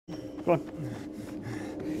Come on.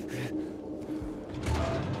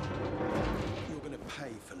 You're gonna pay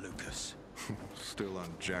for Lucas. Still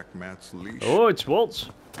on Jack Matt's leash. Oh, it's Waltz.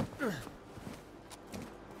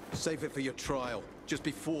 Save it for your trial, just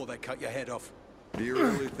before they cut your head off. Do you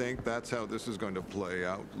really think that's how this is going to play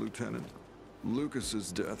out, Lieutenant?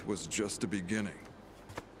 Lucas's death was just the beginning.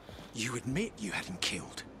 You admit you had him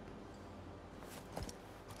killed.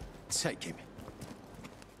 Take him.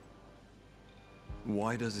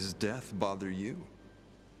 Why does his death bother you?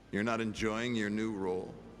 You're not enjoying your new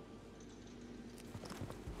role?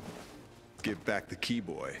 Give back the key,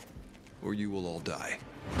 boy, or you will all die.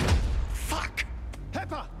 Fuck!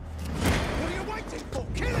 Pepper! What are you waiting for?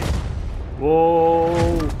 Kill him!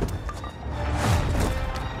 Whoa!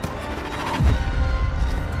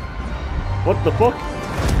 What the fuck?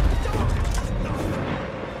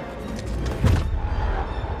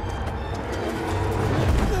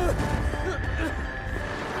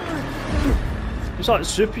 It's like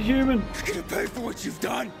superhuman. You're gonna pay for what you've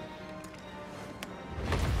done!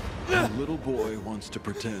 The little boy wants to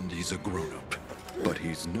pretend he's a grown-up, but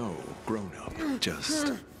he's no grown-up,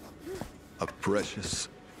 just a precious.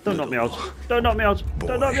 Don't knock me out. Don't knock me out. Boy.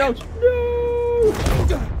 Don't knock me out. No!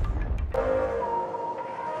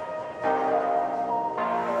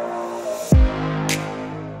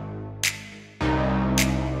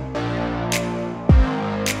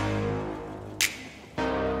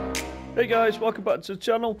 Hey guys, welcome back to the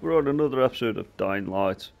channel. We're on another episode of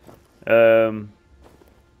Dyinglight. Little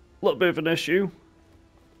bit of an issue.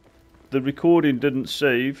 The recording didn't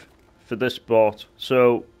save for this part.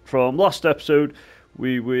 So from last episode,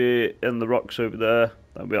 we were in the rocks over there,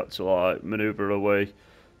 and we had to like maneuver our way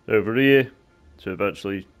over here to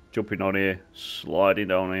eventually jumping on here, sliding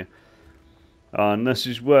down here, and this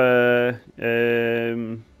is where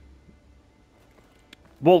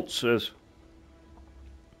Waltz is.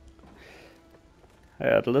 I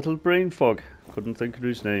had a little brain fog, couldn't think of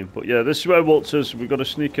his name, but yeah, this is where Waltz is. We've got to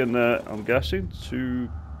sneak in there, I'm guessing, to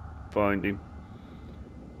find him.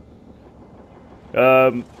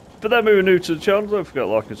 For them who are new to the channel, don't forget to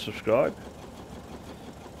like and subscribe.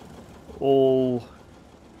 All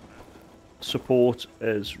support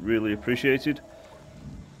is really appreciated,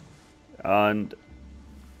 and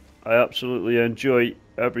I absolutely enjoy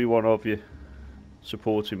every one of you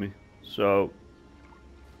supporting me, so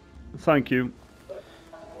thank you.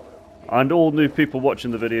 And all new people watching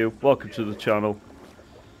the video, welcome to the channel.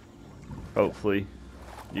 Hopefully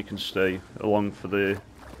you can stay along for the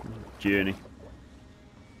journey.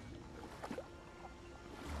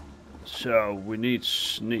 So we need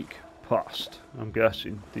sneak past, I'm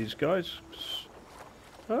guessing, these guys.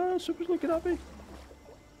 Someone's looking at me.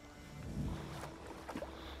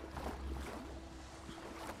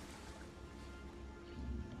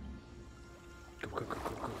 Go, go, go, go,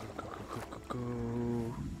 go, go, go, go, go, go.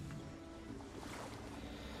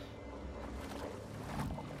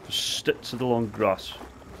 Just stick to the long grass.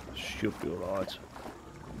 Should be alright.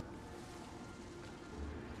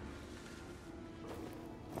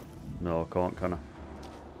 No, I can't, can I?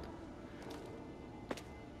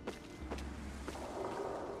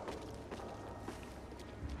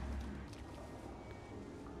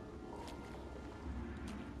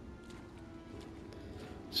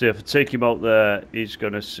 See, if I take him out there, he's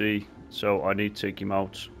gonna see. So I need to take him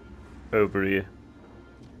out over here.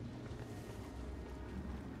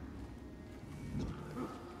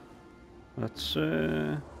 Let's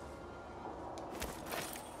take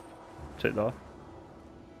that.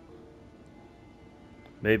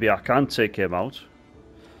 Maybe I can take him out.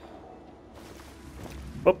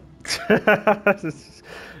 Oh. You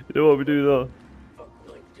know what we do though?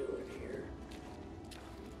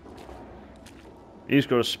 He's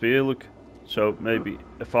got a spear, look. So maybe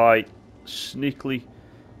if I sneakily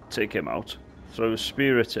take him out, throw a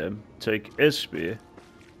spear at him, take his spear,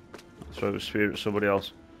 throw a spear at somebody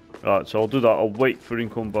else. Right, so I'll do that. I'll wait for him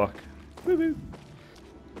to come back. Woo-hoo.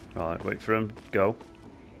 Right, wait for him. Go.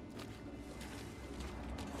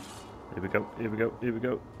 Here we go, here we go, here we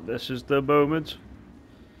go. This is the moment.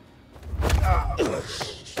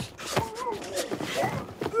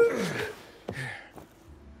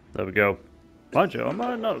 There we go. Mind you, I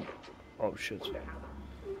might not... Oh, shit.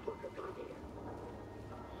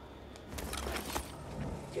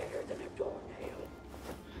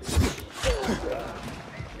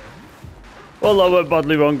 Well, that went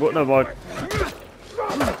badly wrong, but never mind.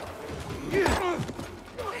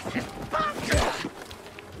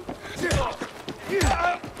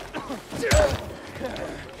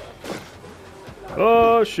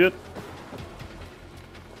 Oh shit.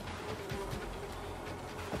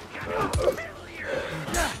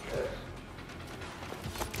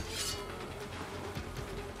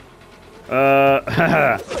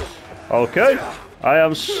 Okay. I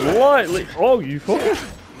am slightly... Oh, you fucker.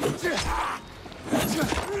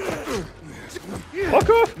 Fuck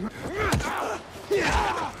off.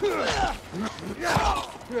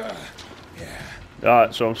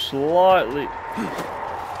 Alright, so I'm slightly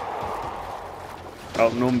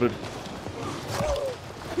outnumbered.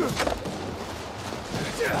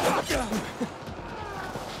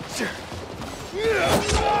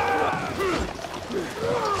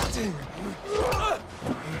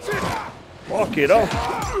 Fuck it off.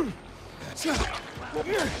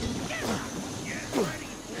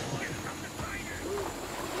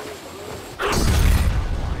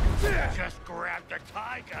 Just grab the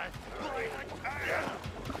tiger.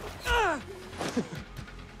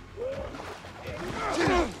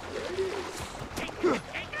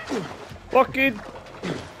 Fucking.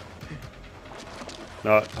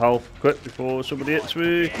 No, health, quick before somebody hits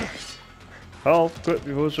me. Health, quick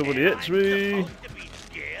before somebody hits me.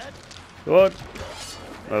 Go on.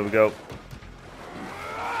 There we go.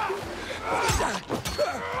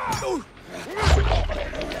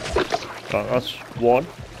 Oh, that's one.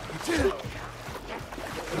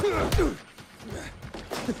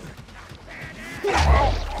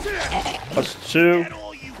 That's two.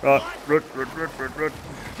 Right, run.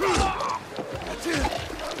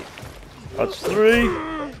 That's three.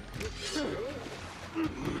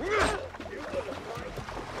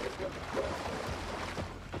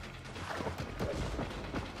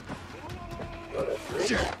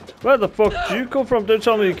 Where the fuck do you come from? Don't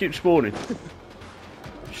tell me you keep spawning.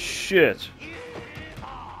 Shit.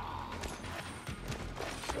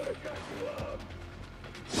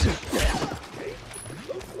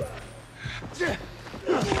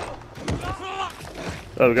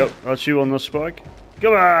 There we go. That's you on the spike.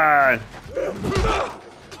 Come on!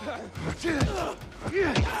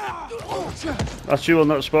 That's you on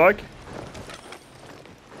that spike.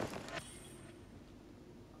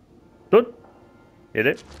 Done. Hit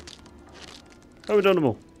it. How we done them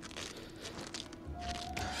all?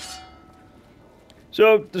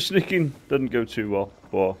 So, the sneaking didn't go too well,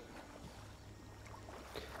 but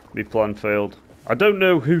my plan failed. I don't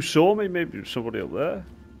know who saw me, maybe it was somebody up there.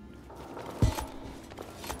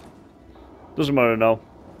 Doesn't matter now.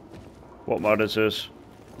 What matters is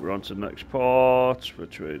we're on to the next part.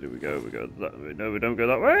 Which way do we go? We go that way. No, we don't go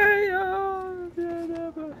that way.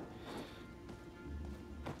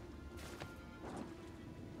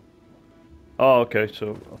 Oh, okay,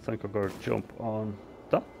 so I think I've got to jump on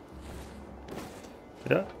that.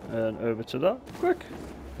 Yeah, and over to that. Quick.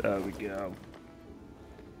 There we go.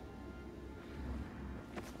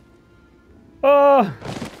 Oh!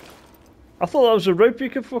 I thought that was a rope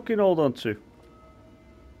you could fucking hold on to.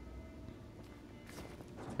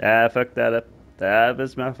 Ah, fuck that up. That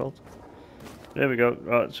was my fault. There we go.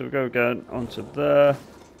 Right, so we go again onto there.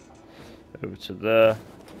 Over to there.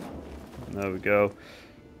 There we go.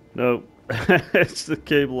 No. It's the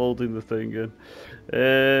cable holding the thing in.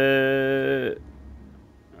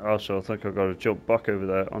 Also, I think I've got to jump back over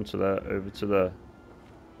there, onto there, over to there.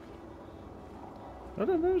 I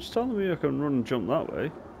don't know, it's telling me I can run and jump that way.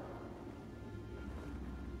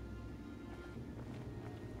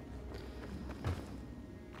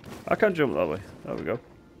 I can jump that way. There we go.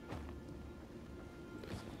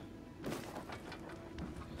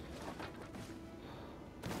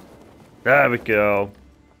 There we go.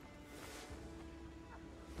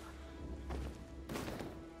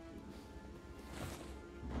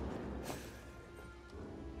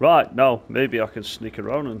 Right, now maybe I can sneak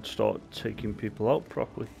around and start taking people out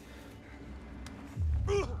properly.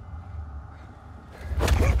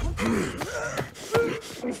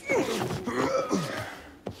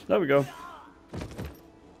 There we go.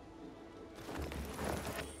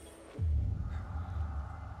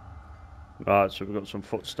 Right, so we've got some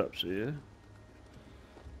footsteps here.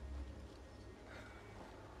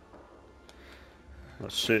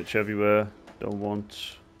 Let's search everywhere. Don't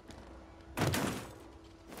want to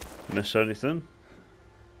miss anything.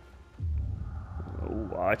 Oh,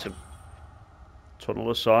 item.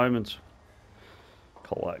 Tunnel assignment.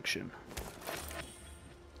 Collection.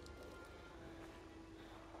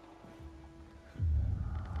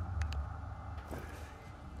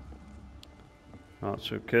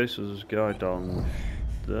 That's okay, so there's a guy down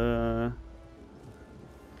there.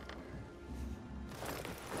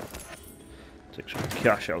 Take some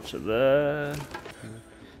cash out of there.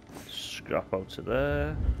 Scrap out of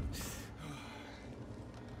there.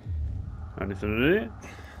 Anything in here?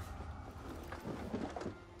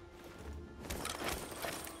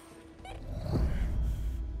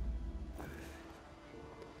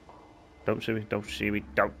 Don't see me, don't see me,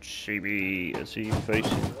 don't see me. I see your face.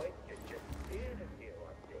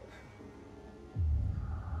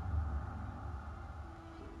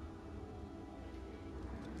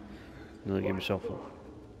 Nearly give myself up.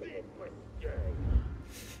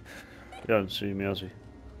 He hasn't seen me, has he?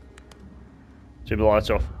 See the lights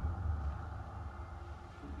off.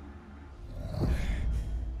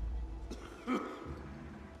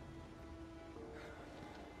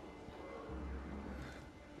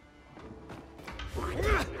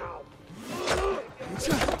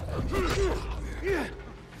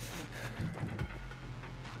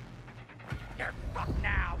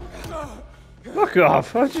 Fuck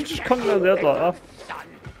off! How'd you just come down the head like that?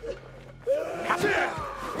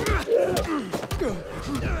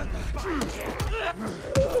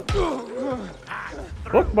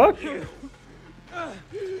 Fuck back!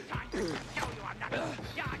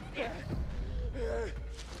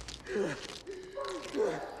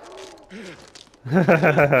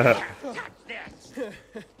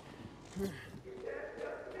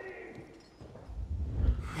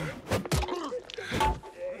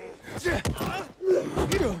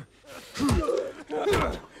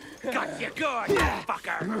 Got you good,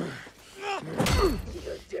 fucker!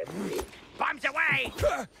 Bombs away!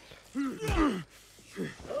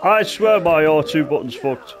 I swear my R2 button's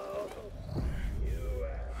fucked.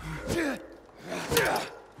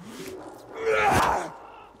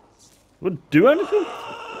 Wouldn't do anything?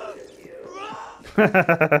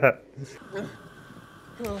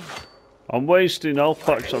 I'm wasting health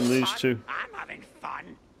packs on these two. I'm having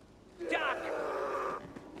fun. Duck!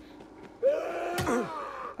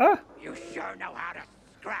 Huh? You sure know how to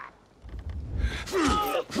scrap.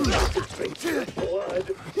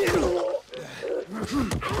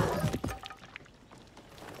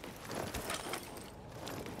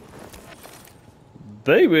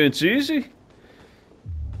 They weren't easy.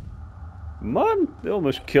 Man, they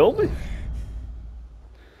almost killed me.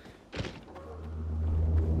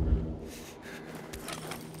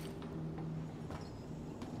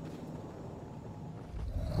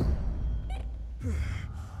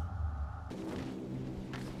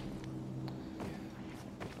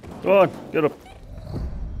 Go on, get up.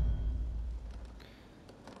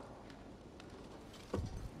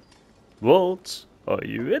 Waltz, are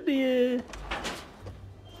you in here?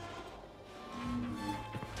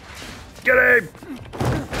 Get him!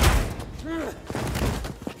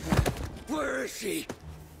 Where is she?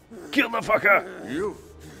 Kill the fucker! You?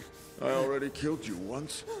 I already killed you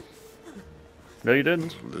once. No, you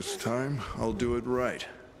didn't. This time, I'll do it right.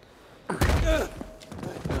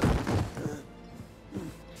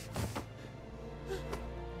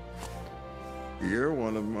 You're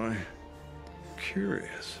one of my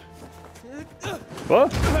curious.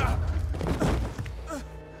 What?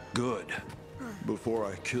 Good. Before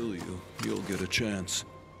I kill you, you'll get a chance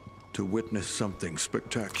to witness something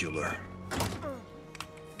spectacular.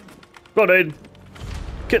 Go on in.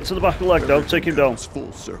 Get to the back of the leg down, take him down. It's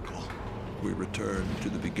full circle. We return to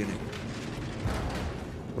the beginning.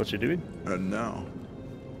 What's he doing? And now,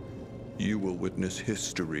 you will witness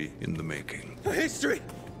history in the making. History!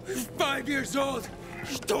 5 years old!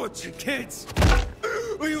 You tortured kids!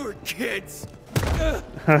 We were kids!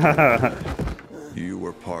 You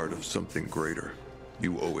were part of something greater.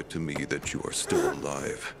 You owe it to me that you are still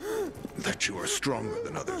alive. That you are stronger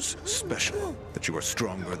than others. Special. That you are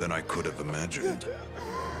stronger than I could have imagined.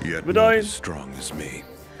 Yet not as strong as me.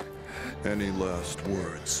 Any last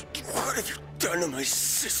words? What have you done to my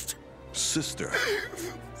sister? Sister?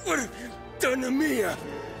 What have you done to Mia?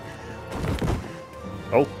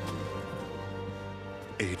 Oh.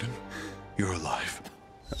 Aiden, you're alive.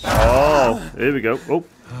 Oh, here we go. Oh.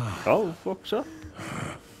 Oh, fuck's that?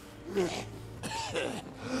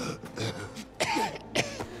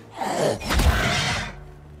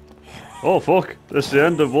 Oh, fuck. That's the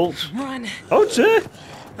end of Waltz. Run. Oh, it's here.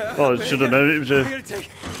 Oh, I should have known it was here.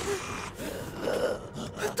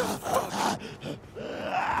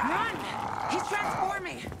 Run! He's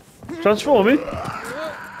transforming. Transforming?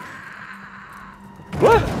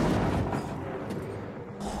 What?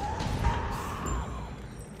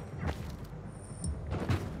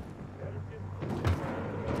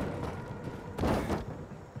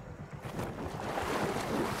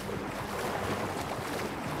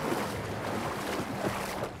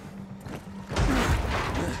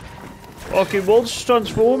 Fucking Waltz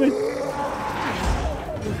transforming.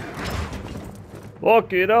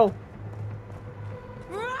 Fucking hell.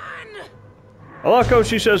 Run! I like how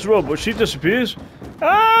she says run, but she disappears.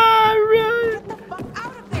 Ah, run! Get the fuck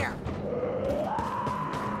out of there!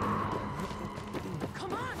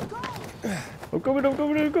 Come on, go! I'm coming, I'm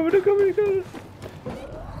coming, I'm coming, I'm coming, I'm coming.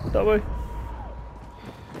 That way.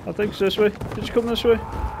 I think it's this way. Did you come this way?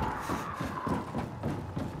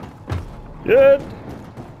 Yeah.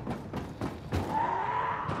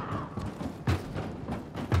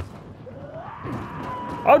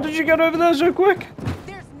 How did you get over there so quick?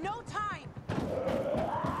 There's no time.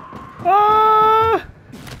 Ah!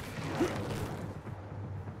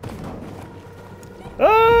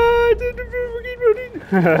 Ah!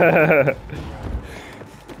 Running.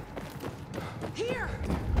 Here.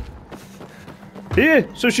 Here,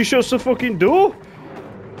 so she shuts the fucking door.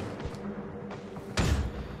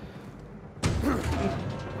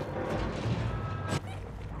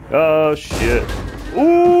 Oh shit.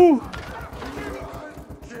 Ooh!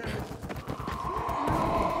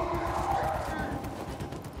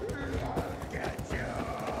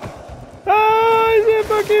 Ah, he's in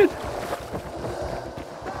fucking.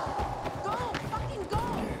 Go, fucking go.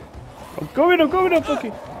 I'm going,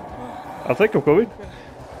 fucking. I think I'm going.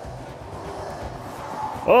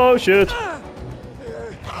 Oh shit.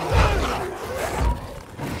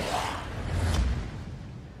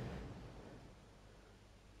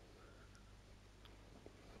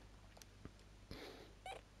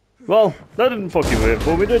 Well, that didn't fucking work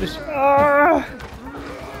for me, did it? Ah!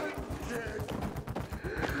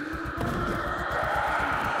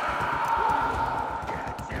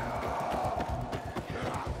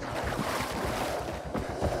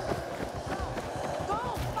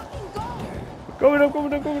 Go, fucking go. Going.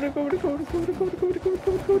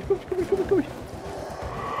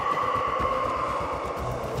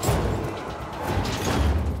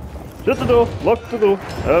 Shut the door, lock the door.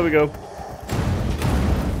 There we go.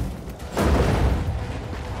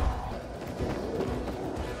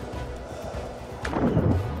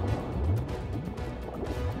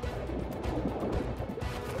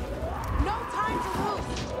 No time to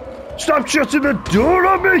lose. Stop shutting the door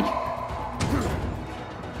on me!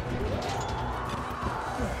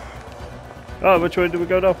 Oh, which way do we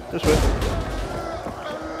go now? This way.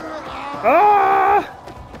 Ah!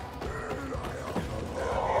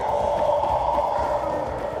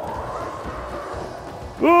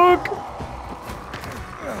 Look!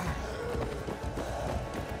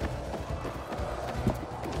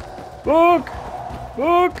 Look!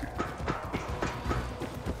 Look!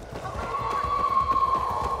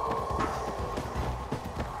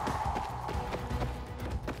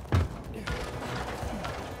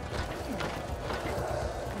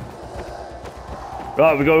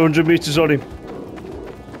 Right, we got 100 meters on him.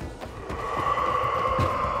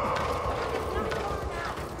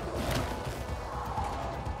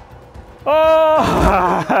 Oh!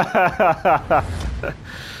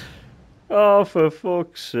 Oh, for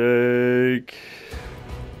fuck's sake.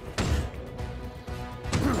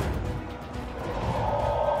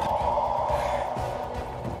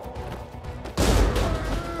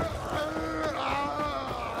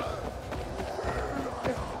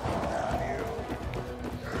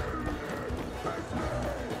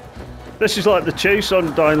 This is like the chase on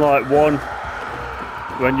Dyinglight 1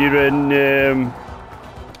 when you're in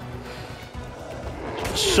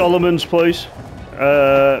Solomon's place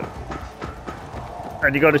and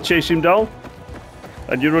you got to chase him down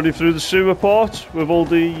and you're running through the sewer part with all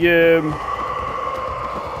the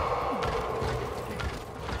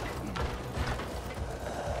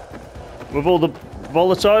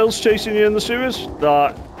volatiles chasing you in the sewers.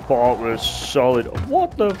 That part was solid.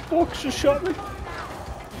 What the fuck just shot me?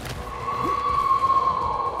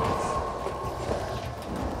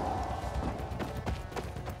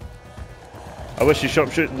 I wish you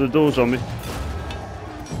stopped shooting the doors on me.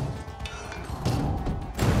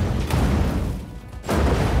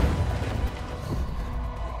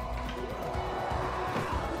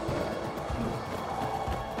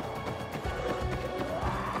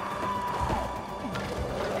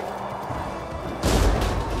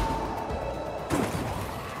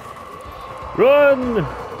 Run!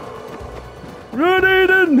 Run,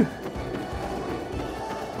 Aiden!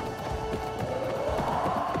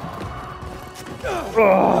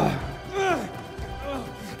 Oh.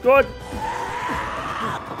 Good.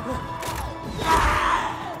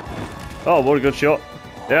 Oh, what a good shot.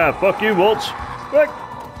 Yeah, fuck you, Waltz. Quick.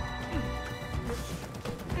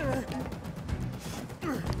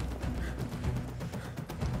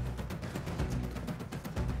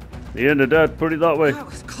 The end of dead, put it that way. That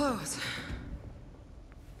was close.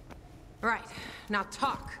 Right, now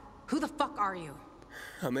talk. Who the fuck are you?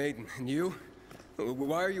 I'm Aiden, and you?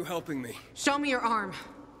 Why are you helping me? Show me your arm.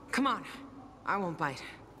 Come on. I won't bite.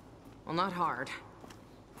 Well, not hard.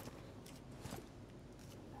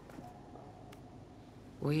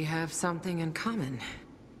 We have something in common.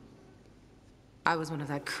 I was one of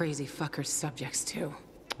that crazy fucker's subjects, too.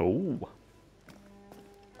 Oh.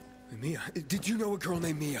 Mia? Did you know a girl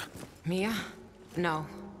named Mia? Mia? No.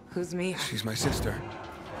 Who's Mia? She's my sister.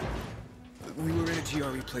 We were in a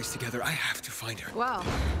GRE place together. I have to find her. Well,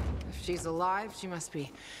 if If she's alive, she must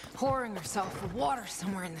be whoring herself for water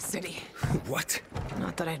somewhere in the city. What?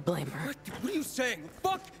 Not that I'd blame her. What are you saying?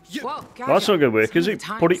 Fuck you! Whoa, gotcha. That's not going to work, is it?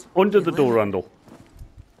 Put it under the door handle.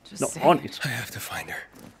 Just Not saying. on it. I have to find her.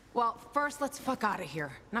 Well, first let's fuck out of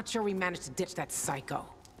here. Not sure we managed to ditch that psycho.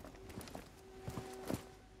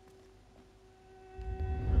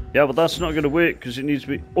 Yeah, but that's not going to work because it needs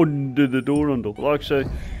to be under the door handle. Like I say.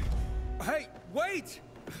 Hey, wait!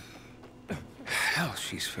 Hell,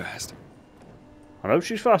 she's fast. I know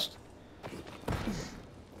she's fast.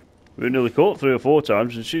 We nearly caught 3 or 4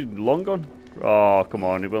 times and she's long gone. Oh, come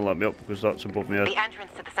on, it won't let me up because that's above my head. The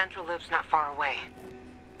entrance to the central loop's not far away.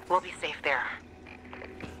 We'll be safe there.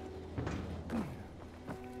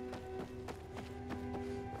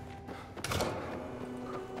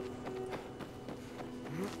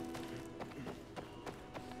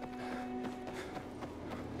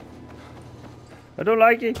 I don't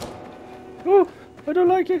like it. Oh, I don't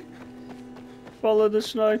like it. Follow the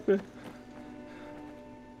sniper.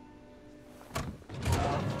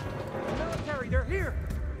 Military, they're here!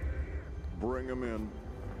 Bring him in.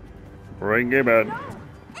 Bring him in.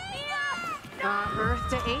 Earth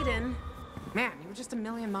to Aiden. Man, you were just a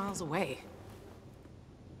million miles away.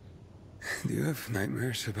 Do you have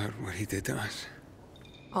nightmares about what he did to us?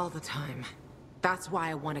 All the time. That's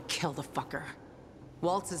why I want to kill the fucker.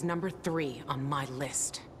 Waltz is number 3 on my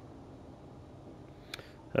list.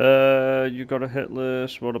 You got a hit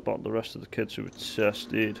list. What about the rest of the kids who were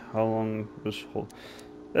tested? How long was...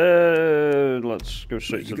 let's go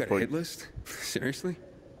straight to the You got a point. hit list? Seriously?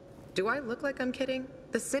 Do I look like I'm kidding?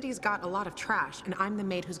 The city's got a lot of trash, and I'm the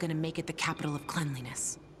maid who's gonna make it the capital of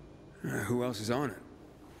cleanliness. Who else is on it?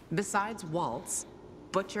 Besides Waltz,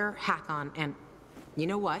 Butcher, Hakon, and... You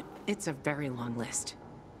know what? It's a very long list.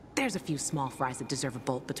 There's a few small fries that deserve a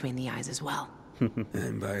bolt between the eyes as well.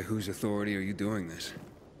 And by whose authority are you doing this?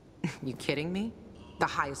 You kidding me? The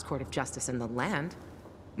highest court of justice in the land.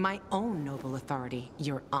 My own noble authority,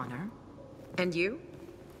 Your Honor. And you?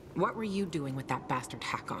 What were you doing with that bastard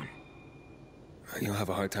Hakon? You'll have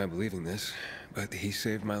a hard time believing this, but he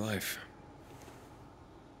saved my life.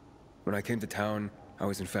 When I came to town, I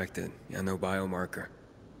was infected. No biomarker.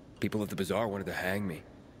 People at the bazaar wanted to hang me.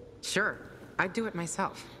 Sure, I'd do it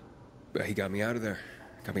myself. But he got me out of there.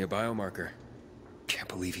 Got me a biomarker. Can't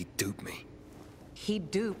believe he duped me. He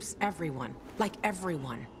dupes everyone. Like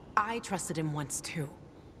everyone. I trusted him once too.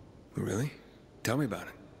 Really? Tell me about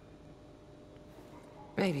it.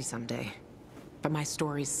 Maybe someday. But my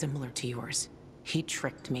story's similar to yours. He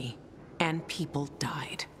tricked me. And people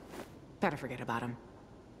died. Better forget about him.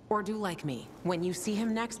 Or do like me. When you see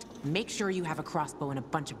him next, make sure you have a crossbow and a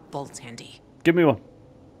bunch of bolts handy. Give me one.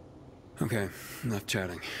 Okay, enough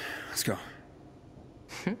chatting. Let's go.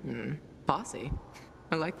 Bossy.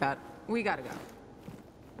 I like that. We gotta go.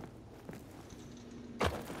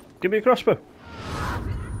 Give me a crossbow.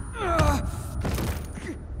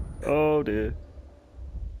 Oh dear.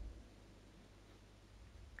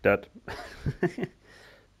 Dead.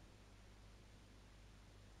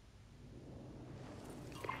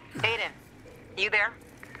 Aiden, you there?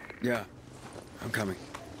 Yeah, I'm coming.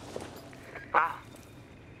 Wow.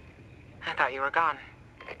 I thought you were gone.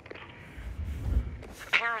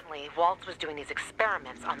 Apparently, Waltz was doing these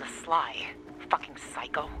experiments on the sly. Fucking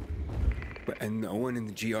psycho. And no one in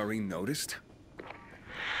the GRE noticed?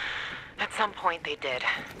 At some point they did.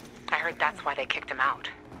 I heard that's why they kicked him out.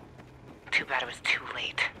 Too bad it was too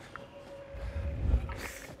late.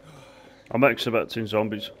 I'm expecting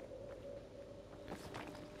zombies.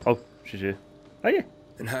 Oh, she's here. Oh yeah.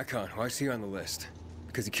 And Hakon, why is he on the list?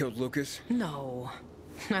 Because he killed Lucas? No.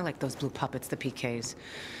 I like those blue puppets, the PKs.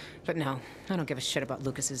 But no, I don't give a shit about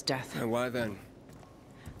Lucas's death. And why then?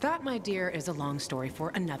 That, my dear, is a long story for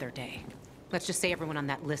another day. Let's just say everyone on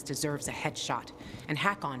that list deserves a headshot, and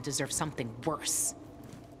Hakon deserves something worse.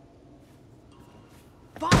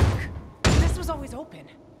 Fuck! This was always open.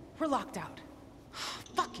 We're locked out.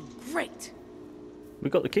 Fucking great!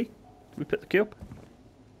 We got the key. Did we pick the key up?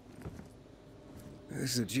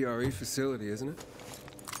 This is a GRE facility, isn't it?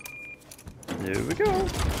 Here we go.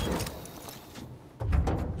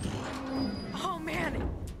 Oh man,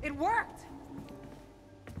 it worked!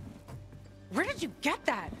 Where did you get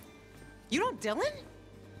that? You know Dylan?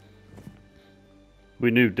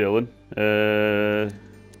 We knew Dylan.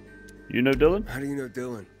 You know Dylan? How do you know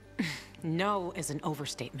Dylan? No is an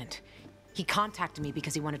overstatement. He contacted me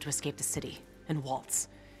because he wanted to escape the city, and Waltz.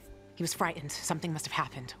 He was frightened. Something must have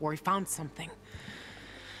happened, or he found something.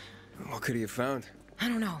 What could he have found? I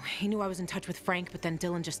don't know. He knew I was in touch with Frank, but then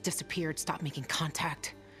Dylan just disappeared, stopped making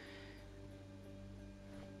contact.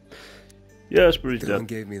 Yes, but he's Dylan dead.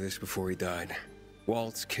 gave me this before he died.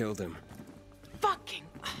 Waltz killed him. Fucking.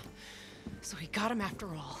 So he got him after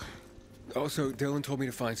all. Also, Dylan told me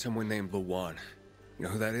to find someone named Lawan. You know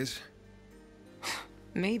who that is?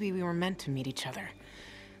 Maybe we were meant to meet each other.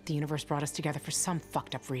 The universe brought us together for some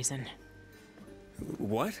fucked up reason.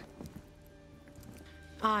 What?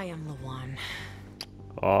 I am Lawan.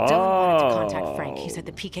 Oh. Dylan wanted to contact Frank. He said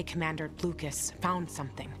the PK commander, Lucas, found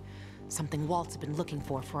something. Something Waltz had been looking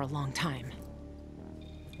for a long time.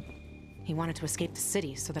 He wanted to escape the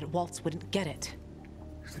city so that Waltz wouldn't get it.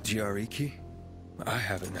 The GRE key? I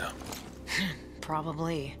have it now.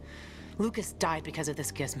 Probably. Lucas died because of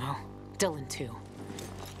this gizmo. Dylan, too.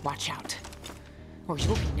 Watch out. Or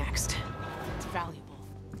you'll be next. It's valuable.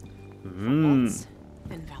 For Waltz,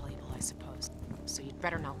 invaluable, I suppose. So you'd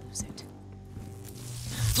better not lose it.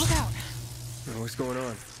 Look out! What's going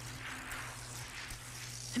on?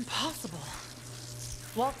 Impossible.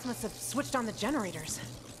 Waltz must have switched on the generators.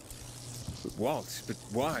 Waltz? But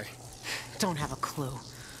why? Don't have a clue.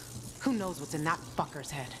 Who knows what's in that fucker's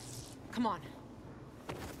head? Come on.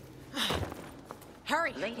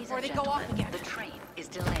 Hurry, Ladies before and they go off gentlemen, again. the train is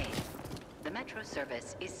delayed. The metro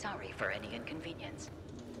service is sorry for any inconvenience.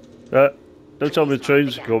 Don't tell me the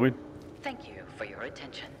train's Again. coming. Thank you for your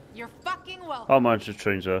attention. You're fucking welcome. I'll manage the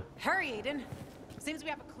trains there. Hurry, Aiden. Seems we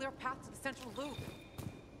have a clear path to the central loop.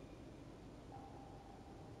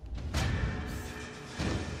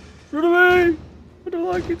 Run away! I don't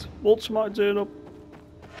like it. Waltz might turn up.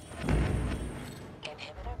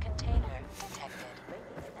 Inhibitor container detected.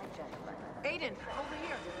 Ladies and gentlemen, Aiden, over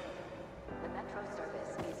here. the metro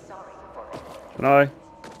service is sorry for any Can I?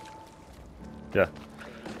 Yeah.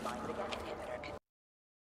 find again inhibitor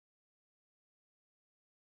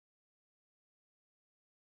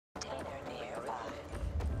container nearby.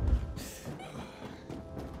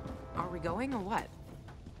 Are we going or what?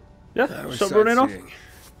 Yeah, We're stop running off. sightseeing.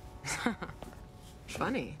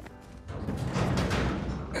 Funny.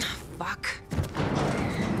 Fuck.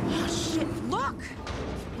 Oh, shit, look!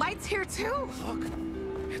 Lights here too! Look,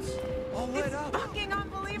 it's all lit It's up. fucking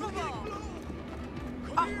unbelievable!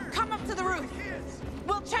 Oh, come up to the roof!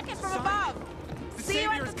 We'll check it from above! The See you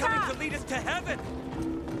at Savior's the coming top! to lead us to heaven.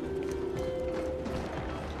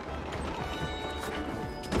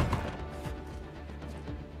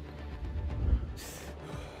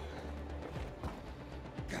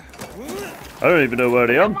 I don't even know where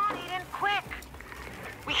I am. Come on, Eden, quick!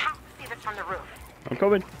 We have to see this from the roof. I'm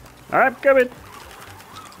coming. I'm coming.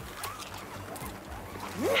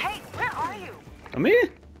 Hey, where are you? I'm here.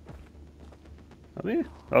 I'm here.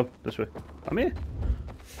 Oh, this way. I'm here.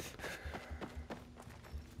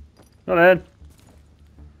 Not in.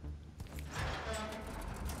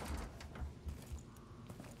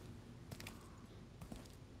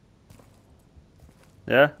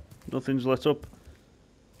 Yeah, nothing's lit up.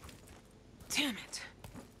 Damn it.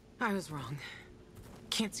 I was wrong.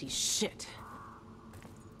 Can't see shit.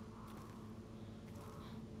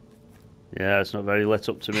 Yeah, it's not very lit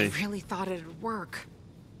up to I me. really thought it'd work.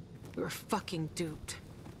 We were fucking duped.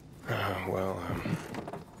 Well,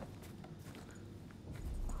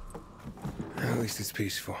 at least it's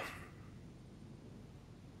peaceful.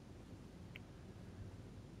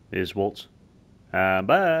 Here's Waltz. I'm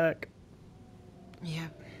back.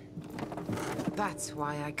 Yep. That's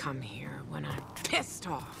why I come here when I'm pissed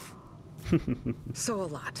off. So a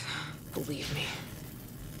lot, believe me.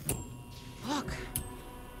 Look,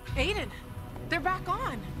 Aiden, they're back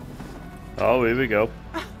on. Oh, here we go.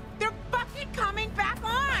 They're fucking coming back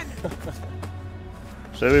on.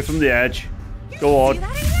 Stay away from the edge. You Go on. See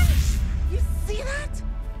that, Aiden? You see that?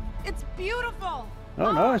 It's beautiful.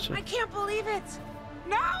 Oh, nice. I can't believe it.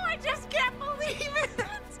 No, I just can't believe it.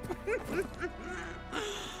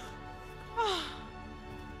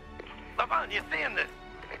 Lawan, you seeing this?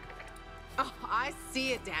 Oh, I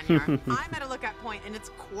see it, Daniel. I'm at a lookout point, and it's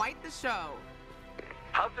quite the show.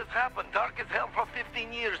 How'd this happen? Dark as hell for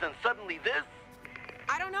 15 years, and suddenly this?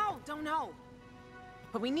 I don't know.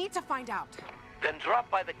 But we need to find out. Then drop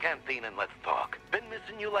by the canteen and let's talk. Been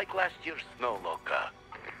missing you like last year's Snow Loca.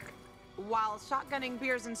 While shotgunning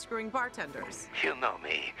beers and screwing bartenders. You know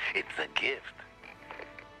me. It's a gift.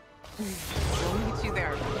 We'll meet you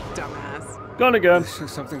there, dumbass. Gone again.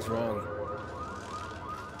 Something's wrong.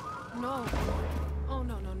 No. Oh,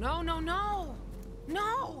 no.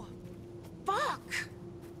 No. Fuck.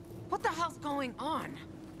 What the hell's going on?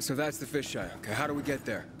 So that's the fisheye. Okay, how do we get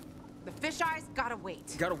there? The fisheyes gotta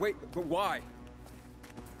wait. Gotta wait, but why?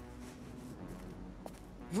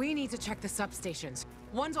 We need to check the substations.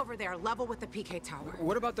 One's over there, level with the PK tower.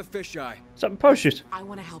 What about the fisheye? Is that a parachute? I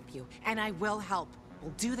want to help you, and I will help.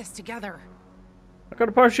 We'll do this together. I got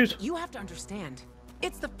a parachute. You have to understand.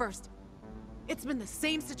 It's the first It's been the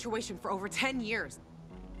same situation for over 10 years.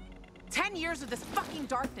 10 years of this fucking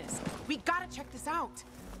darkness. We gotta check this out.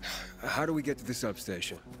 How do we get to the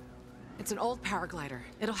substation? It's an old paraglider.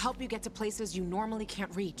 It'll help you get to places you normally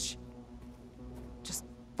can't reach. Just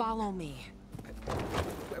follow me.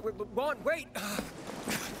 Wait!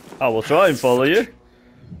 I will try and follow you.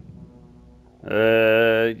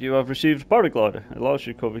 You have received a paraglider. It allows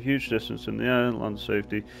you to cover huge distance in the air and land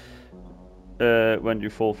safety when you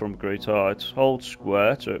fall from great heights. Hold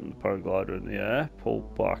square to open the paraglider in the air. Pull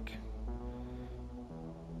back.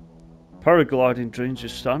 Paragliding drains your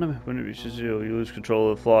stamina. When it reaches zero, you lose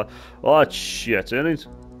control of the fly. Oh, that's shit, isn't it?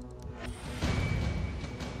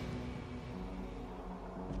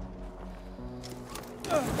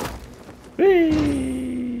 Whee!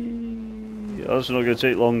 That's not going to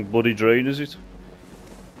take long, bloody drain, is it?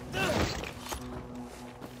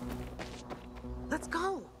 Let's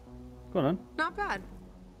go. Go on then. Not bad.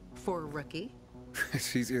 For a rookie.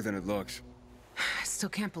 It's easier than it looks. I still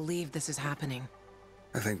can't believe this is happening.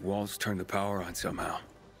 I think Waltz turned the power on somehow.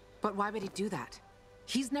 But why would he do that?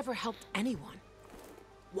 He's never helped anyone.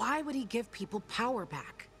 Why would he give people power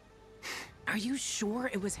back? Are you sure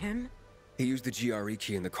it was him? He used the GRE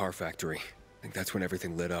key in the car factory. I think that's when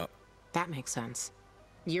everything lit up. That makes sense.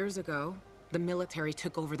 Years ago, the military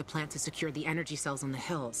took over the plant to secure the energy cells on the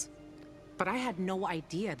hills. But I had no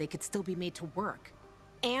idea they could still be made to work.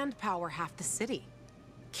 And power half the city.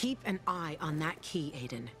 Keep an eye on that key,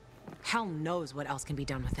 Aiden. Hell knows what else can be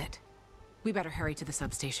done with it. We better hurry to the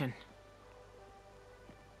substation.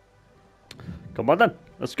 Come on then,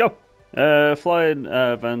 let's go. Flying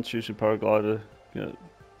air vents using paraglider,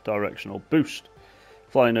 directional boost.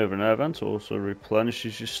 Flying over an air vent also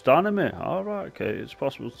replenishes your stamina. Alright, okay, it's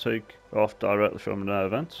possible to take off directly from an air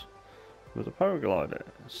vent with a paraglider.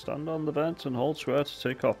 Stand on the vent and hold square to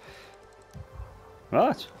take off.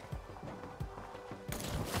 Right.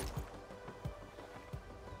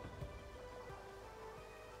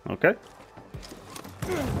 Okay.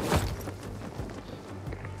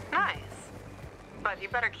 Nice. But you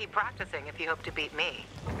better keep practicing if you hope to beat me.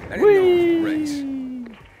 I didn't know it was a race.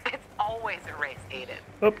 It's always a race, Aiden.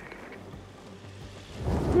 Up.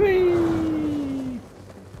 Whee!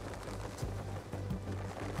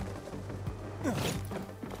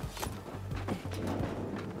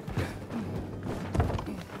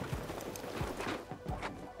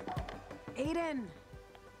 Aiden!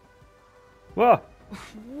 What?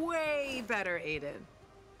 Way better, Aiden.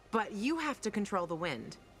 But you have to control the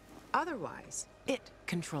wind. Otherwise, it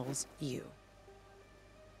controls you.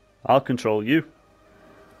 I'll control you.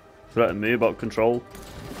 Threaten me about control.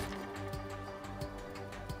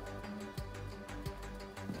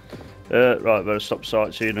 Right, better stop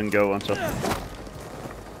sightseeing and go on to.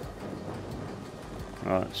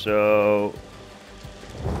 Right, so.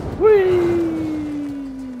 Whee!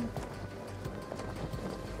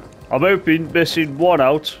 I'm hoping missing one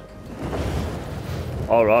out.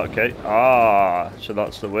 Alright, okay. Ah, so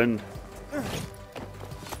that's the wind.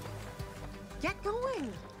 Get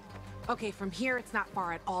going! Okay, from here it's not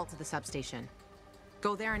far at all to the substation.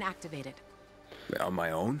 Go there and activate it. On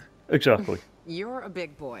my own? Exactly. You're a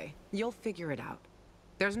big boy. You'll figure it out.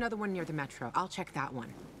 There's another one near the metro. I'll check that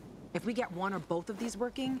one. If we get one or both of these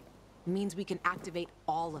working, it means we can activate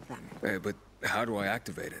all of them. Hey, but how do I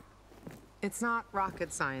activate it? It's not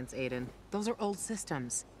rocket science, Aiden. Those are old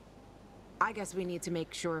systems. I guess we need to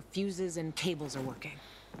make sure fuses and cables are working.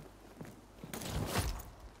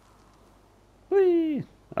 Whee!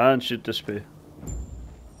 And should disappear.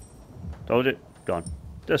 Told you. Gone.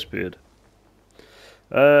 Disappeared.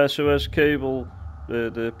 So there's cable,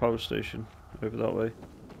 the power station over that way.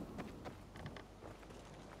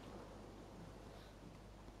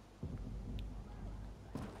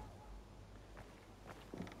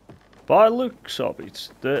 By looks of it,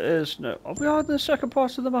 there is no... Are we on the second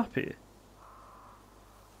part of the map here?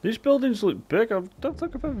 These buildings look big. I don't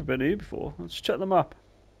think I've ever been here before. Let's check the map.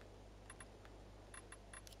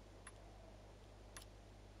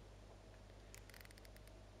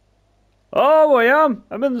 Oh, I am!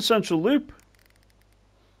 I'm in the central loop.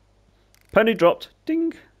 Penny dropped.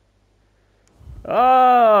 Ding!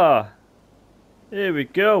 Ah! Here we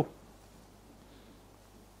go.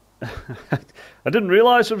 I didn't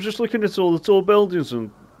realise I was just looking at all the tall buildings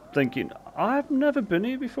and thinking, I've never been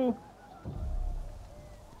here before.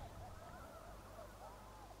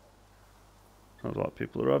 Sounds like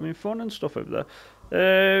people are having fun and stuff over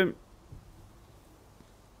there.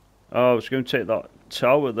 Oh, I was going to take that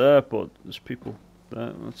tower there, but there's people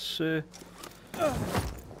there. Let's see.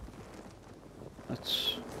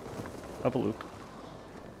 Let's have a look.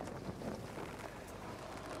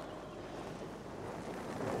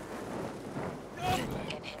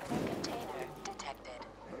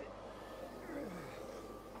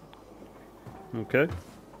 Okay.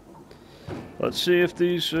 Let's see if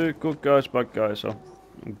these good guys, bad guys are.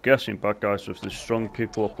 I'm guessing bad guys if they strung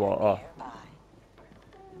people up like that.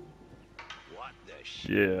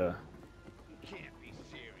 Yeah.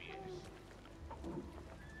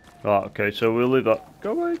 Right, okay, so we'll leave that.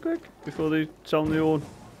 Go away quick before they sound the horn.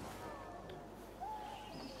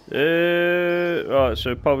 Right,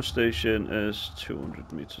 so power station is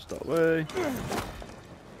 200 meters that way.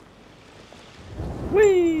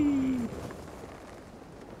 Whee!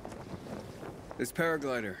 This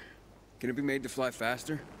paraglider, can it be made to fly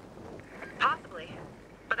faster? Possibly.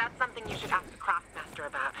 But that's something you should ask the Craftmaster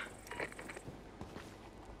about.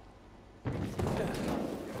 The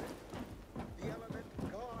element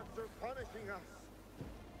gods are punishing us.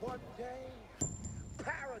 One day,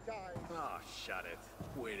 paradise. Oh, shut it.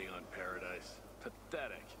 Waiting on paradise.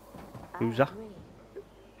 Pathetic. Who's that?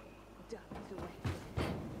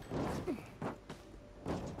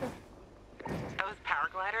 Those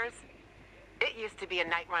paragliders? It used to be a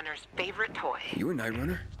Night Runner's favorite toy. You a Night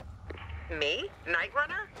Runner? Me? Night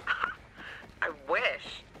Runner? I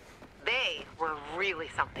wish. They were really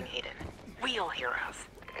something, Aiden. Real heroes.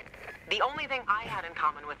 The only thing I had in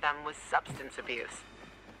common with them was substance abuse.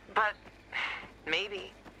 But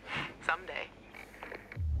maybe someday.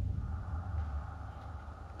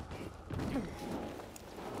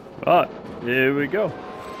 Right, here we go.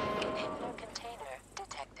 Inhibitor container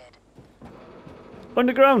detected.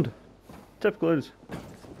 Underground! Typical is.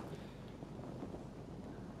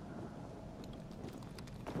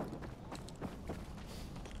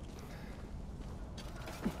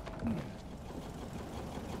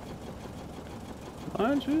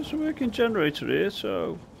 And there's a working generator here,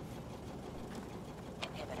 so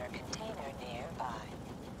Inhibitor container nearby.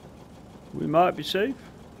 we might be safe,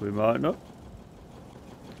 we might not.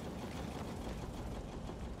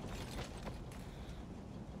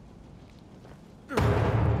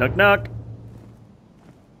 Knock knock.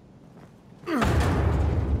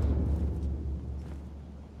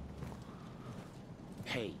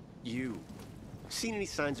 Hey, you. Seen any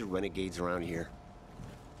signs of renegades around here?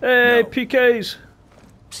 Hey, No. PKs!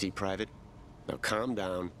 See, Private? Now calm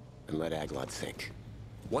down and let Aglot think.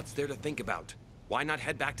 What's there to think about? Why not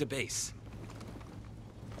head back to base?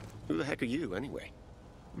 Who the heck are you, anyway?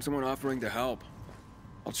 I'm someone offering to help.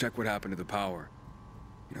 I'll check what happened to the power.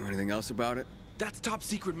 You know anything else about it? That's top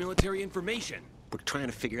secret military information. We're trying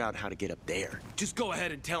to figure out how to get up there. Just go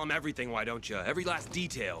ahead and tell him everything, why don't you? Every last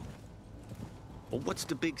detail. Well, what's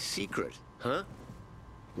the big secret, huh?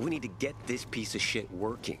 We need to get this piece of shit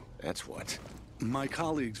working, that's what. My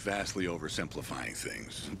colleague's vastly oversimplifying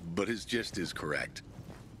things, but his gist is correct.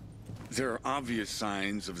 There are obvious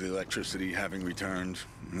signs of the electricity having returned,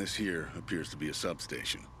 and this here appears to be a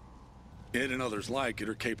substation. It and others like it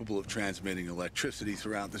are capable of transmitting electricity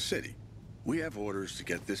throughout the city. We have orders to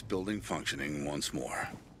get this building functioning once more.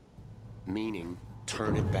 Meaning,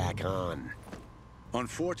 turn it back on.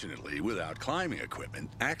 Unfortunately, without climbing equipment,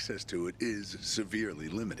 access to it is severely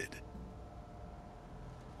limited.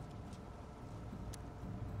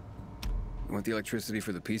 You want the electricity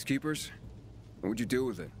for the peacekeepers? What would you do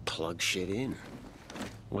with it? Plug shit in.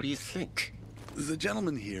 What do you think? The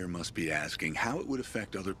gentleman here must be asking how it would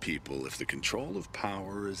affect other people if the control of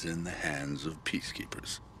power is in the hands of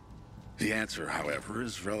peacekeepers. The answer, however,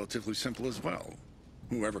 is relatively simple as well.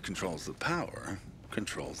 Whoever controls the power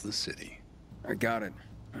controls the city. I got it.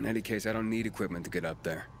 In any case, I don't need equipment to get up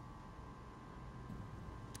there.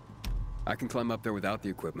 I can climb up there without the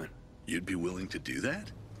equipment. You'd be willing to do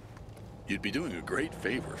that? You'd be doing a great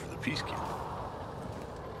favor for the peacekeeper.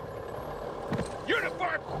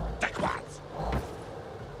 Uniform sequence!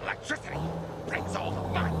 Electricity brings all the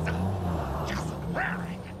monster. Just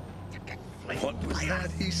raring to get flamed. What was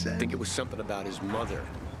that he I said? think it was something about his mother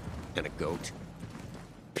and a goat.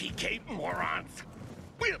 PK morons!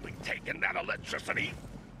 We'll be taking that electricity.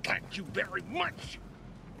 Thank you very much.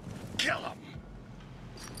 Kill him.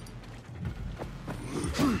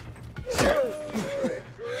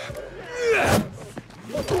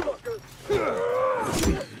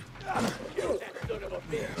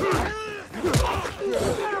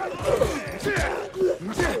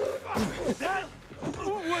 That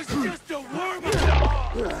was just a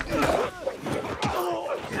warm-up.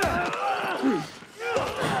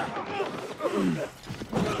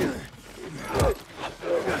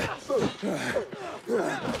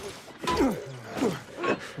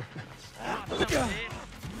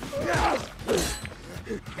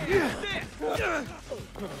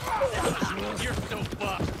 You're so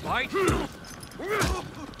buff, right?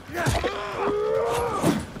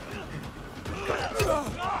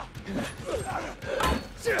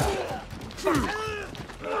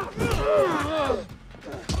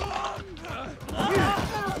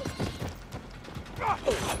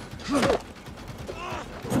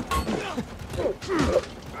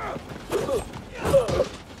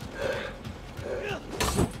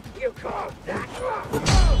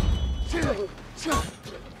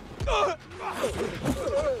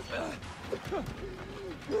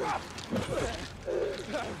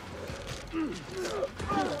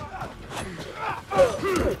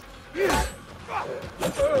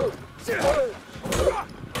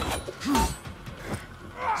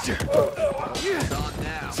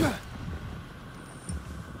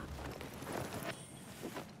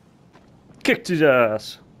 Kicked his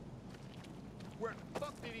ass. Where the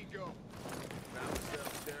fuck did he go? Found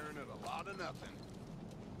himself staring at a lot of nothing.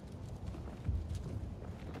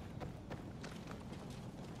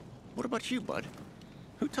 What about you, bud?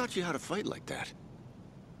 Who taught you how to fight like that?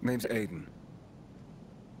 Name's Aiden.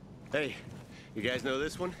 Hey, you guys know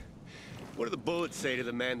this one? What do the bullets say to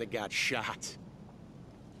the man that got shot?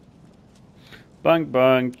 Bang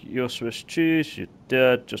bang, you're Swiss cheese, you're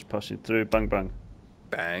dead, just passing through, bang bang.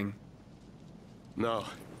 Bang? No,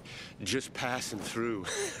 just passing through.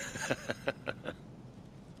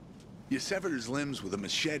 You severed his limbs with a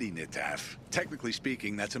machete, Nitaf. Technically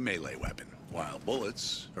speaking, that's a melee weapon, while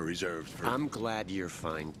bullets are reserved for... I'm glad you're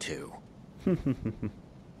fine, too.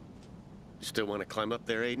 Still want to climb up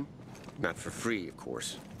there, Aiden? Not for free, of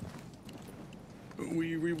course.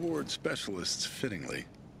 We reward specialists fittingly.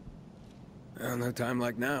 Well, no time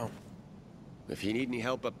like now. If you need any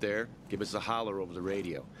help up there, give us a holler over the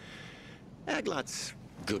radio. Aglot's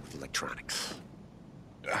good with electronics.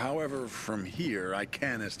 However, from here, I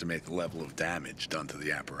can estimate the level of damage done to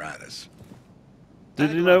the apparatus.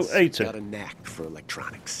 Did you know 80? Got a knack for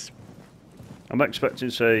electronics. I'm expecting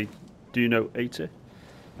to say, do you know 80?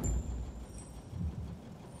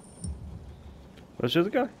 Where's the other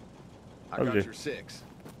guy? I got your 6.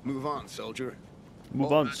 Move on, soldier.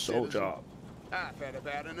 Move on, soldier. I've had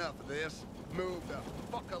about enough of this. Move the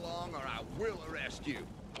fuck along or I will arrest you.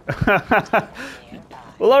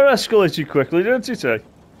 Well, that escalated quickly, didn't it, eh?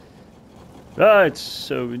 Right,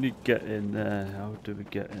 so we need to get in there. How do we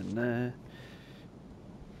get in there?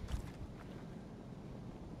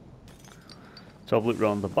 Let's have a look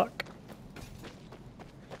round the back.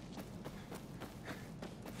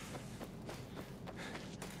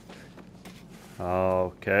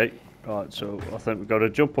 Okay, right, so I think we've got to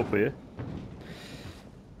jump up here.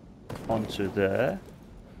 Onto there.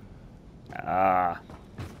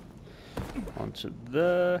 Onto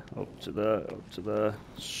there, up to there, up to there.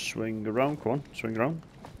 Swing around, come on, swing around.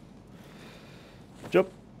 Jump.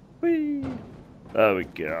 Whee! There we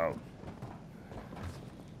go.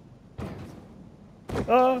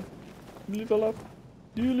 Ah! Leave it up.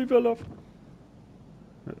 You leave it up.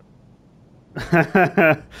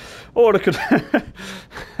 Or I could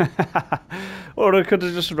or I could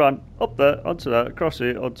have just run up there, onto that, across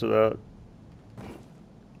here, onto that.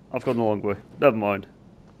 I've gone the long way. Never mind.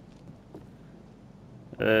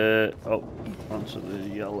 Oh, onto the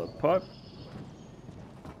yellow pipe.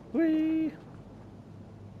 Whee!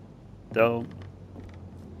 Down.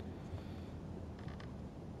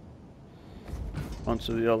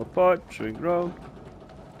 Onto the yellow pipe, swing round.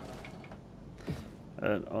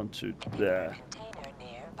 And onto there.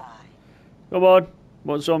 Come on,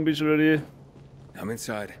 what zombies are in here? I'm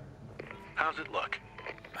inside. How's it look?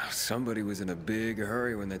 Somebody was in a big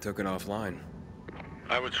hurry when they took it offline.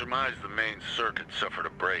 I would surmise the main circuit suffered a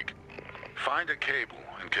break. Find a cable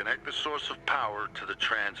and connect the source of power to the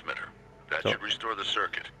transmitter. That should restore the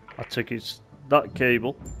circuit. I think it's that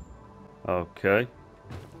cable. Okay.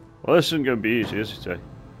 Well, this isn't going to be easy, is it, eh?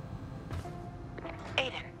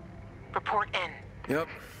 Aiden, report in. Yep,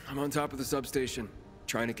 I'm on top of the substation,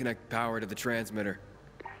 trying to connect power to the transmitter.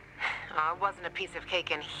 It wasn't a piece of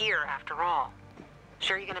cake in here after all.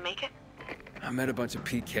 Sure you gonna make it? I met a bunch of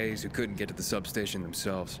PKs who couldn't get to the substation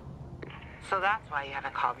themselves. So that's why you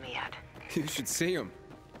haven't called me yet. You should see them.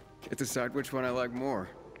 Get to decide which one I like more.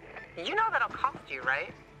 You know that'll cost you,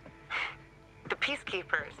 right? The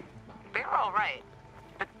peacekeepers, they're all right,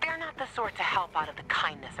 but they're not the sort to help out of the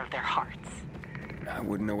kindness of their hearts. I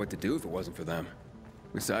wouldn't know what to do if it wasn't for them.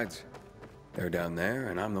 Besides, they're down there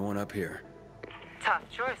and I'm the one up here. Tough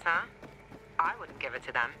choice, huh? I wouldn't give it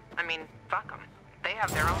to them. I mean, fuck them. They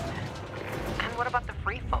have their own men. And what about the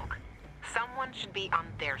free folk? Someone should be on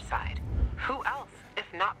their side. Who else, if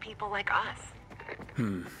not people like us?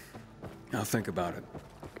 I'll think about it.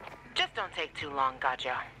 Just don't take too long,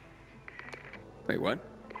 Gajo. Wait, what?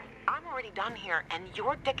 I'm already done here, and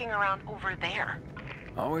you're dicking around over there.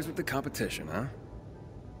 Always with the competition, huh?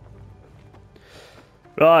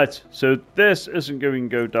 Right, so this isn't going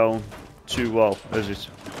to go down too well, is it?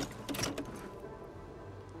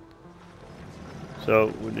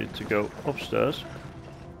 So we need to go upstairs.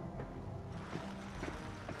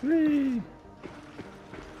 Whee!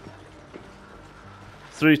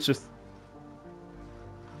 3 to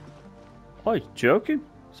Oh, you're joking?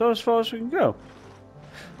 Is that as far as we can go?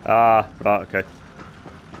 Ah, right, okay.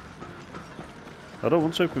 I don't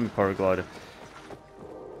want to open paraglider.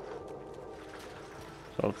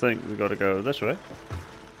 So I think we got to go this way.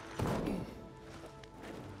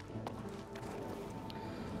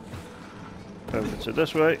 Over to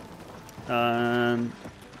this way. And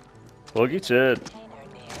plug it in.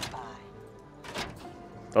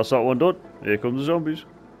 That's that one done. Here comes the zombies.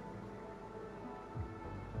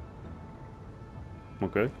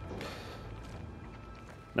 Okay.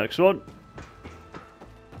 Next one.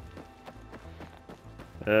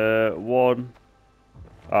 1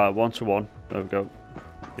 to 1. There we go.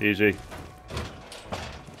 Easy.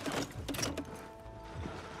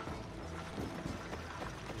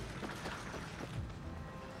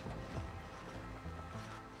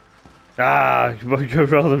 Ah, if I go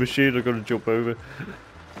around the machine, I'm gonna jump over.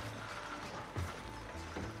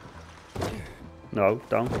 No,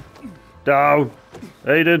 down. Down!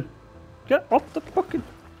 Aiden! Get off the fucking...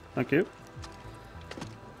 Thank you.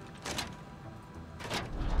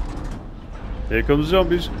 Here comes the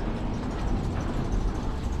zombies.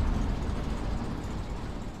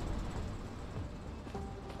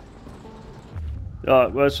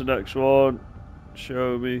 Right, where's the next one?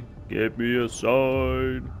 Show me. Give me a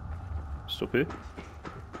sign. Stop here.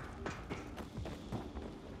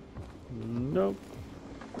 Nope.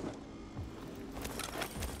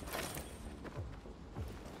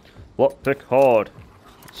 Lockpick hard.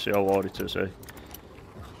 Let's see how hard it is, eh?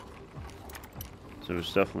 So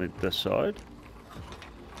it's definitely this side.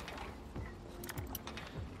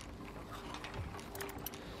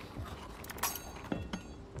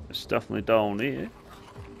 It's definitely down here.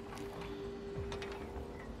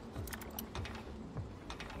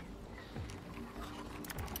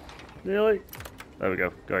 Really? There we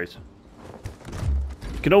go, great.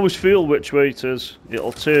 You can always feel which way it is.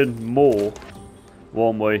 It'll turn more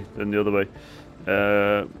one way than the other way.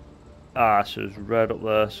 So there's red up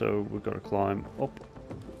there, so we've got to climb up.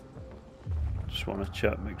 Just want to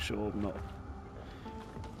check, make sure I'm not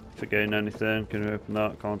forgetting anything. Can we open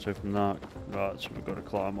that? Can't open that. Right, so we've got to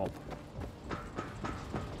climb up.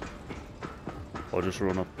 Or just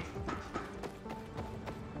run up.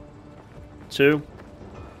 2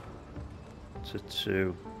 to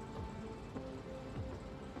 2.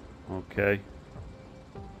 Okay.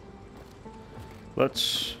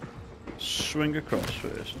 Let's swing across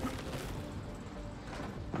first.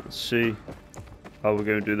 Let's see how we're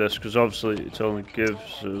going to do this, because obviously it only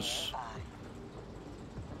gives us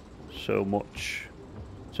so much.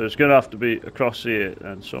 So it's going to have to be across here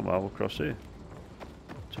and somehow across here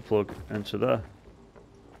to plug into there.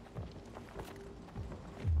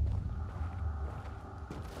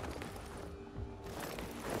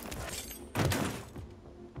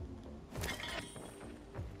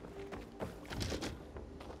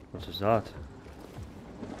 What is that?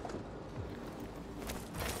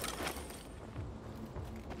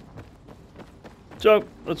 So,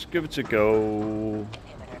 let's give it a go.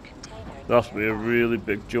 That'll have to be a really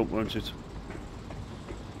big jump, won't it?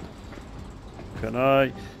 Can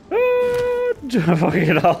I?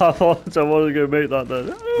 Fucking hell, I thought I wasn't going to make that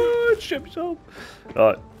then. Shit myself.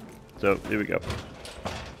 Right, so here we go.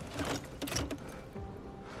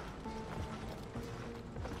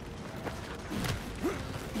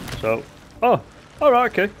 So, oh,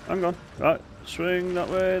 alright, okay, hang on. Right, swing that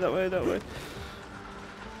way, that way, that way.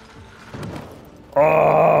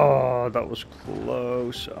 Oh, that was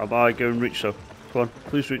close. Am I going to reach though? Come on,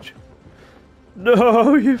 please reach.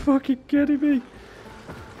 No, you're fucking kidding me.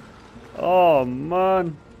 Oh,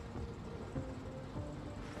 man.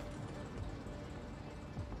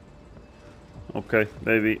 Okay,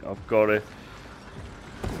 maybe I've got to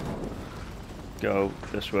go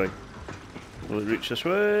this way. Will it reach this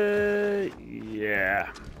way?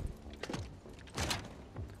 Yeah.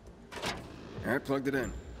 Alright, plugged it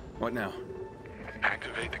in. What now?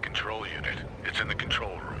 Activate the control unit. It's in the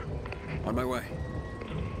control room. On my way.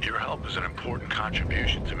 Your help is an important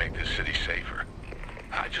contribution to make this city safer.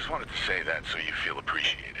 I just wanted to say that so you feel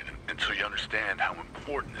appreciated, and so you understand how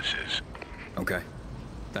important this is. Okay.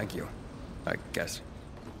 Thank you. I guess.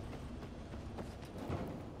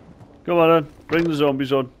 Come on then, bring the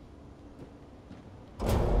zombies on.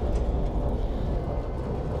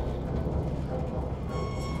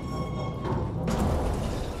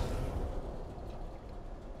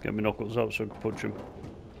 Get my knuckles out so I can punch him.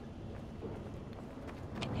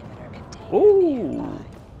 Ooh!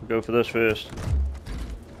 We'll go for this first.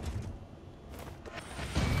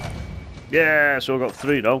 Yeah, so I've got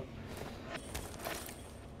 3 now.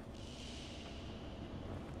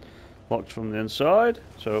 Locked from the inside,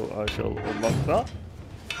 so I shall unlock that.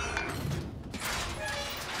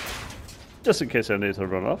 Just in case I need to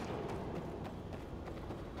run off.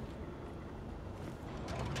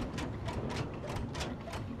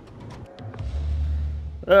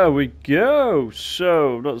 There we go.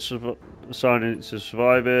 So, not assigning it to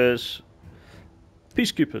survivors,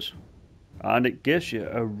 peacekeepers, and it gives you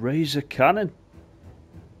a laser cannon.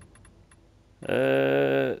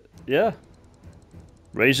 Yeah,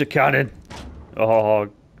 laser cannon. Oh, I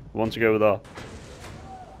want to go with that.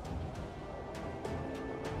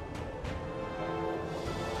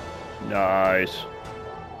 Nice.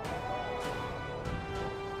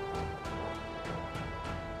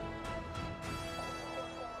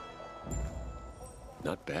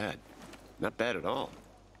 Not bad. Not bad at all.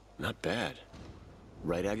 Not bad.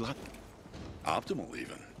 Right, Aglot? Optimal,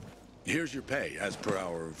 even. Here's your pay, as per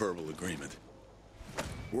our verbal agreement.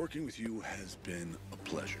 Working with you has been a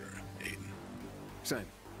pleasure, Aiden. Same.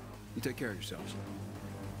 You take care of yourselves.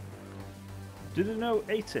 Did you know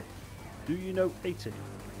 80? Do you know 80?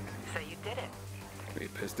 So you did it. Are you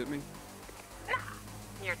pissed at me? Nah,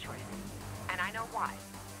 your choice. And I know why.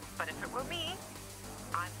 But if it were me,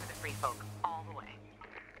 I'm for the free folk all the way.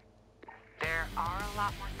 There are a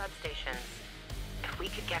lot more substations. If we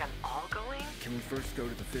could get them all going... Can we first go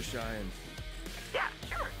to the fisheye and... Yeah,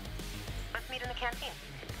 sure. Let's meet in the canteen.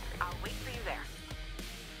 I'll wait for you there.